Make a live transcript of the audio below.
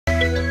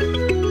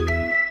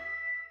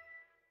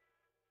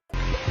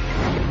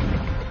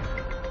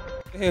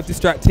Here of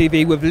Distract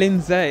TV with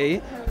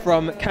Lindsay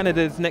from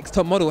Canada's Next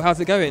Top Model.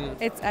 How's it going?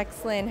 It's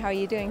excellent. How are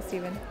you doing,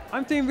 Stephen?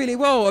 I'm doing really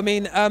well. I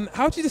mean,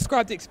 how would you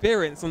describe the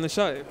experience on the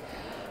show?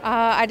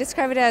 I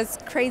describe it as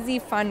crazy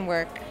fun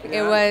work.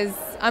 Yeah. It was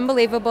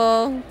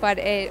unbelievable, but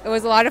it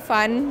was a lot of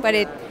fun, but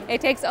it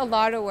takes a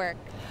lot of work.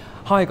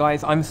 Hi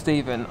guys, I'm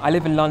Stephen. I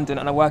live in London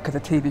and I work as a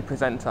TV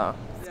presenter.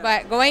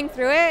 But going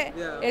through it,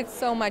 it's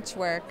so much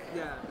work.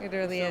 It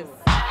really is.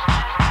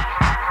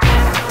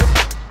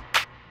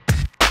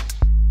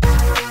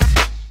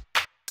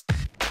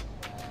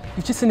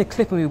 You've just seen a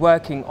clip of me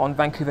working on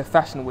Vancouver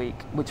Fashion Week,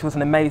 which was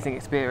an amazing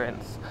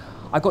experience.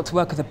 I got to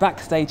work as a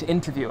backstage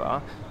interviewer,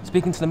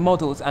 speaking to the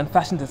models and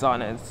fashion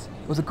designers.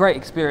 It was a great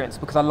experience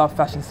because I love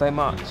fashion so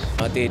much.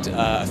 I did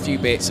a few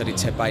bits. I did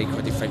Ted Baker,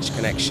 I did French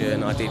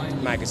Connection, I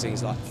did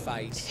magazines like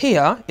Face.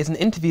 Here is an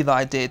interview that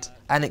I did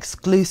at an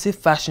exclusive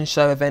fashion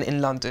show event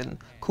in London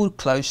called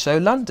Clothes Show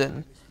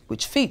London,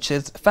 which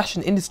features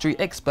fashion industry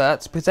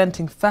experts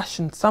presenting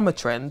fashion summer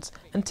trends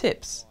and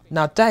tips.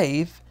 Now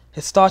Dave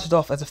has started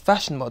off as a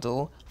fashion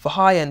model for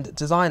high-end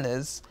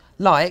designers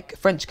like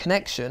French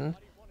Connection,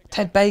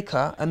 Ted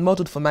Baker, and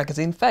modelled for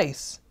magazine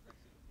Face.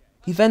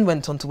 He then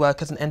went on to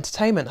work as an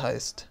entertainment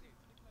host.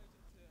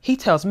 He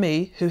tells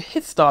me who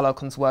his style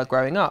icons were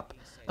growing up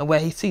and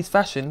where he sees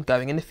fashion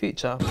going in the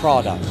future.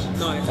 Prada.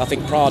 Nice. I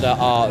think Prada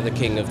are the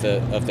king of the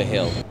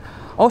hill.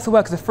 I also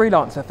work as a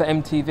freelancer for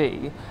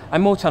MTV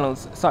and more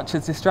channels such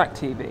as Distract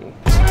TV.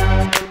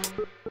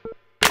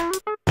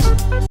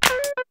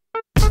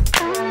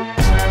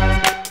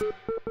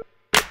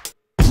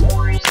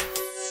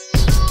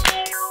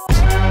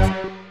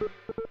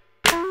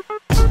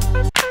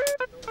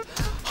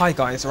 Hi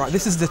guys, right,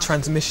 this is the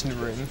transmission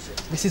room.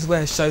 This is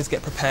where shows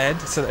get prepared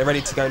so that they're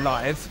ready to go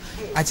live.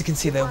 As you can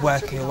see, they're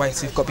working away,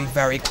 so we've got to be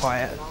very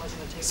quiet.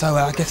 So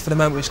I guess for the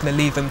moment we're just going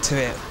to leave them to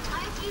it.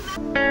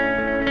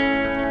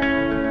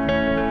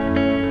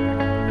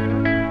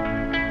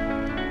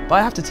 But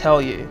I have to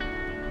tell you,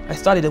 I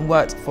studied and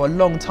worked for a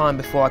long time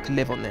before I could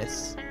live on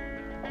this.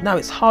 Now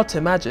it's hard to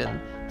imagine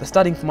that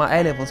studying for my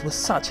A-levels was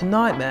such a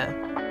nightmare.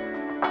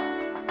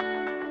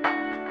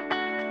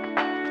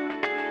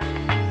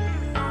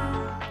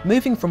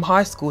 Moving from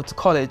high school to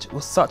college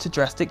was such a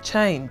drastic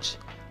change,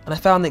 and I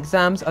found the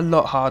exams a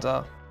lot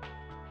harder.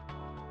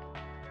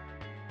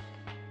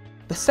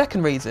 The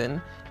second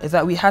reason is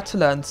that we had to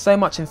learn so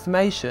much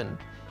information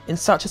in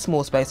such a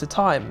small space of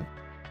time.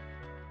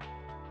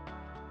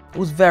 It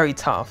was very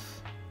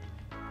tough.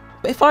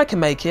 But if I can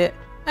make it,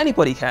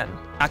 anybody can.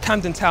 Our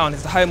Camden Town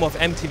is the home of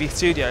MTV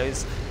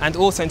Studios and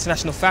also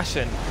international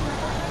fashion.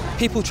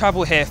 People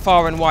travel here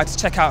far and wide to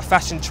check out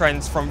fashion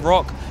trends from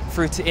rock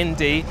through to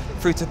indie,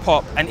 through to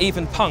pop and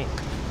even punk.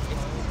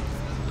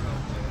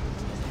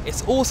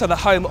 It's also the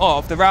home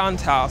of the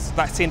Roundhouse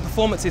that's seen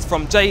performances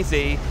from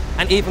Jay-Z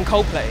and even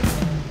Coldplay.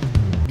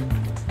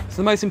 So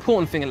the most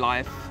important thing in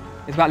life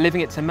is about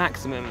living it to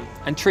maximum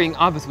and treating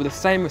others with the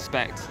same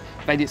respect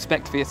that you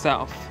expect for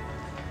yourself.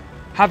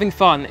 Having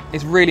fun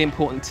is really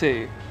important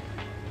too,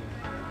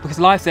 because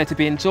life's there to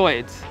be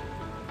enjoyed.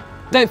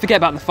 Don't forget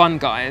about the fun,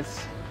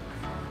 guys.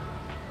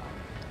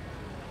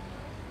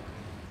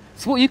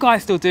 So what are you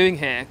guys still doing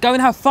here? Go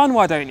and have fun,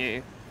 why don't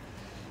you?